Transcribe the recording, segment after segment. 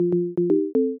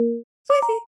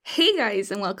Hey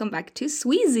guys, and welcome back to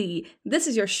Sweasy. This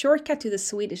is your shortcut to the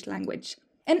Swedish language.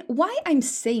 And why I'm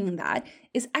saying that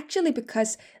is actually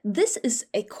because this is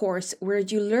a course where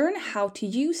you learn how to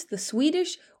use the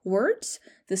Swedish words,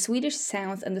 the Swedish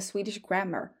sounds, and the Swedish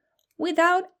grammar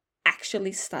without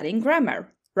actually studying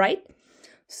grammar, right?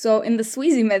 So in the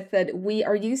Sweasy method, we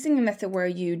are using a method where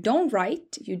you don't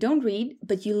write, you don't read,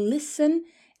 but you listen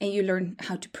and you learn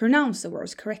how to pronounce the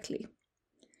words correctly.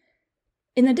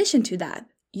 In addition to that,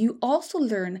 you also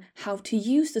learn how to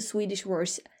use the Swedish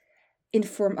words in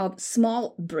form of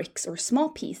small bricks or small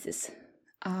pieces.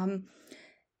 And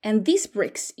these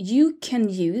bricks you can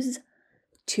use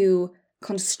to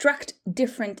construct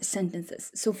different sentences.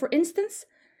 So for instance,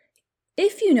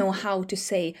 if you know how to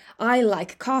say, I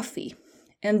like coffee,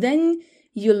 and then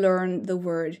you learn the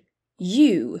word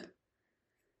you,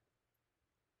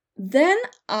 then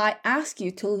I ask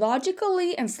you to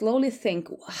logically and slowly think,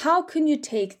 how can you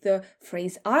take the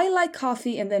phrase I like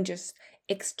coffee and then just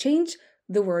exchange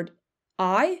the word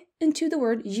I into the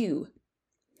word you?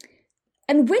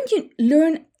 And when you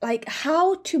learn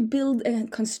how to build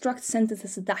and construct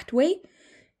sentences that way,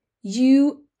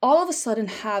 you all of a sudden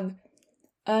have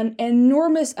an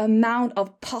enormous amount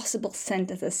of possible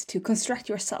sentences to construct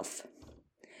yourself.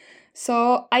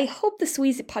 So I hope the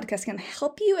Sweasy podcast can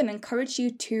help you and encourage you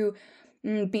to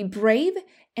be brave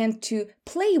and to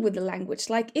play with the language.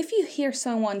 Like if you hear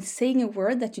someone saying a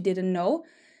word that you didn't know,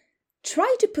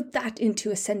 try to put that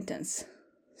into a sentence.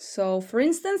 So for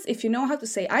instance, if you know how to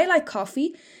say I like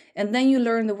coffee, and then you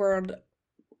learn the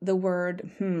word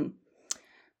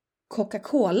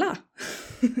Coca-Cola,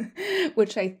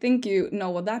 which I think you know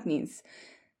what that means.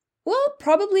 Well,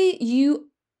 probably you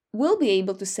will be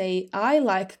able to say, I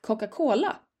like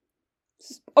Coca-Cola.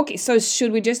 Okay, so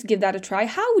should we just give that a try?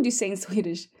 How would you say in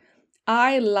Swedish?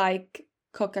 I like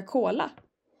Coca-Cola.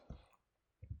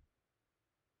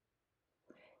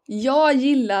 Jag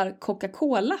gillar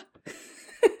Coca-Cola.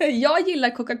 Jag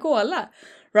gillar Coca-Cola,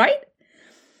 right?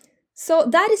 So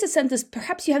that is a sentence,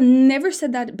 perhaps you have never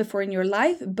said that before in your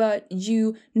life, but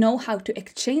you know how to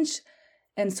exchange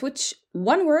and switch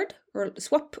one word or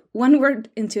swap one word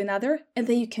into another, and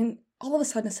then you can all of a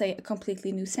sudden say a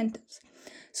completely new sentence.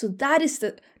 So that is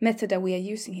the method that we are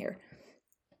using here.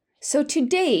 So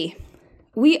today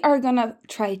we are gonna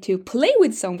try to play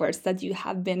with some words that you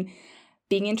have been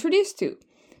being introduced to.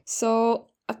 So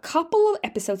a couple of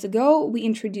episodes ago, we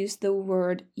introduced the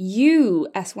word you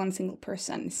as one single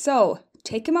person. So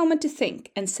take a moment to think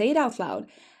and say it out loud.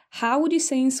 How would you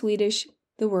say in Swedish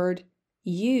the word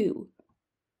you?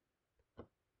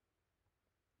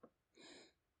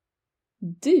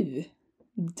 Du.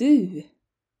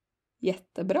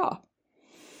 Jättebra.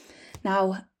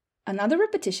 Now, another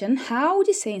repetition. How would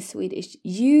you say in Swedish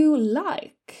you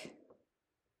like?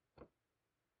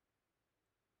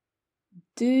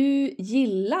 Du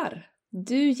gillar.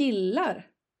 Du gillar.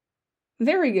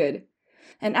 Very good.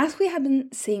 And as we have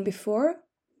been saying before,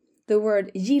 the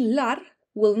word gillar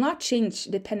will not change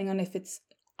depending on if it's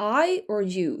I or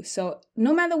you. So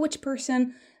no matter which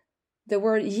person, the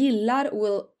word gillar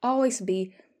will always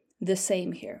be the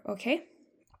same here, okay?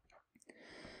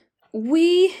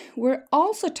 We were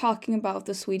also talking about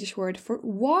the Swedish word for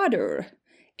water.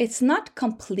 It's not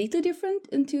completely different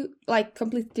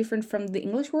completely different from the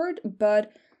English word,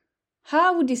 but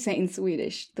how would you say in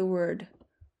Swedish the word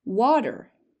water?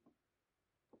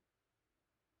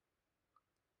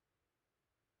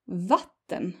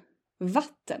 Vatten.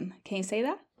 Vatten. Can you say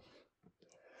that?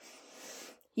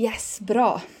 Yes,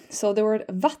 bra. So the word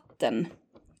vatten,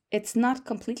 it's not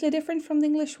completely different from the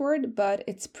English word, but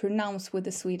it's pronounced with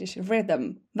the Swedish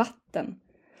rhythm. Vatten.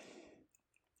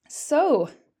 So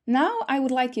now I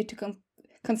would like you to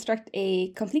construct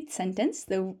a complete sentence.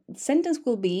 The sentence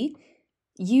will be,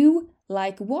 you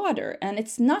like water. And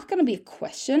it's not going to be a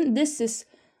question. This is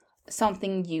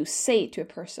something you say to a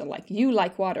person, like, you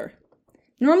like water.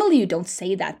 Normally you don't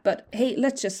say that, but hey,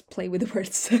 let's just play with the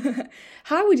words.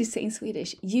 How would you say in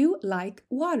Swedish, you like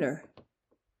water?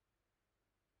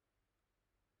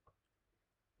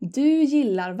 Du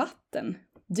gillar vatten.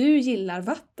 Du gillar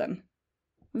vatten.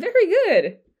 Very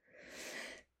good.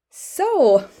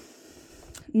 So,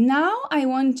 now I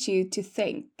want you to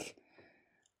think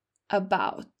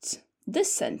about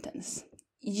this sentence.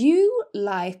 You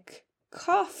like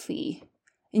coffee.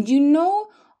 And you know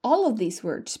all of these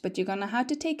words, but you're gonna have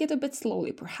to take it a bit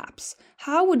slowly perhaps.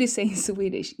 How would you say in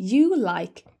Swedish, you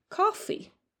like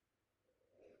coffee?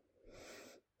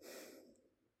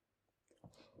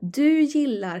 Du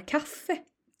gillar kaffe.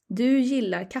 Du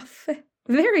gillar kaffe.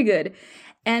 Very good.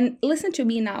 And listen to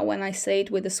me now when I say it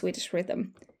with the Swedish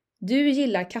rhythm. Du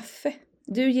gillar kaffe.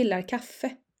 Du gillar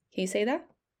kaffe. Can you say that?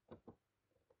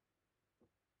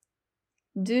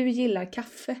 Du gillar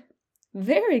kaffe.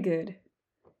 Very good.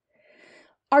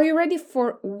 Are you ready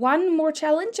for one more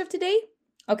challenge of today?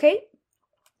 Okay.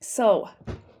 So,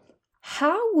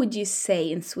 how would you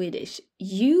say in Swedish,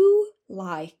 you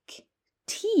like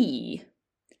tea?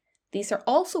 These are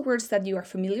also words that you are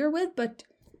familiar with, but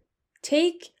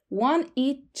take one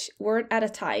each word at a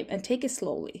time and take it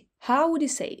slowly. How would you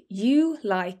say, you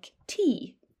like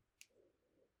tea?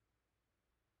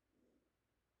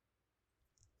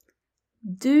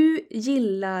 Du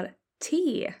gillar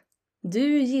te.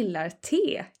 Du gillar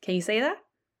te. Can you say that?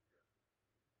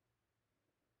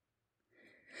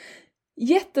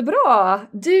 Jättebra!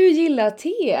 Du gillar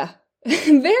te.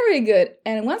 Very good.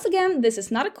 And once again, this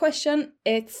is not a question.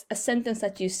 It's a sentence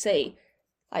that you say.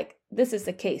 Like, this is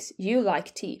the case. You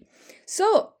like tea.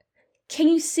 So, can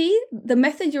you see the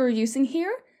method you're using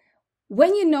here?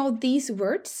 When you know these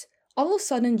words, all of a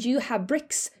sudden you have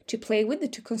bricks to play with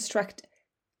to construct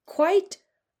quite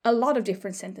a lot of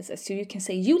different sentences. So you can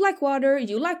say, you like water,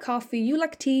 you like coffee, you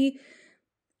like tea.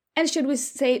 And should we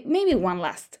say maybe one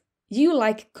last? You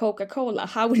like Coca-Cola.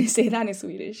 How would you say that in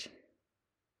Swedish?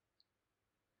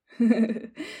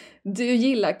 Du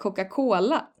gillar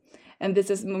Coca-Cola. And this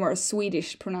is more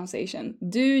Swedish pronunciation.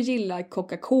 Du gillar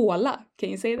Coca-Cola. Can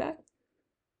you say that?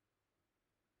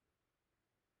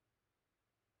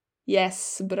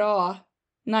 Yes, bra.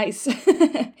 Nice.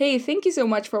 Hey, thank you so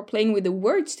much for playing with the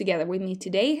words together with me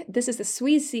today. This is the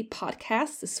Sweasy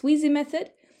podcast, the Sweasy method,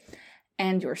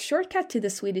 and your shortcut to the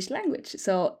Swedish language.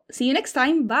 So, see you next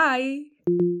time. Bye!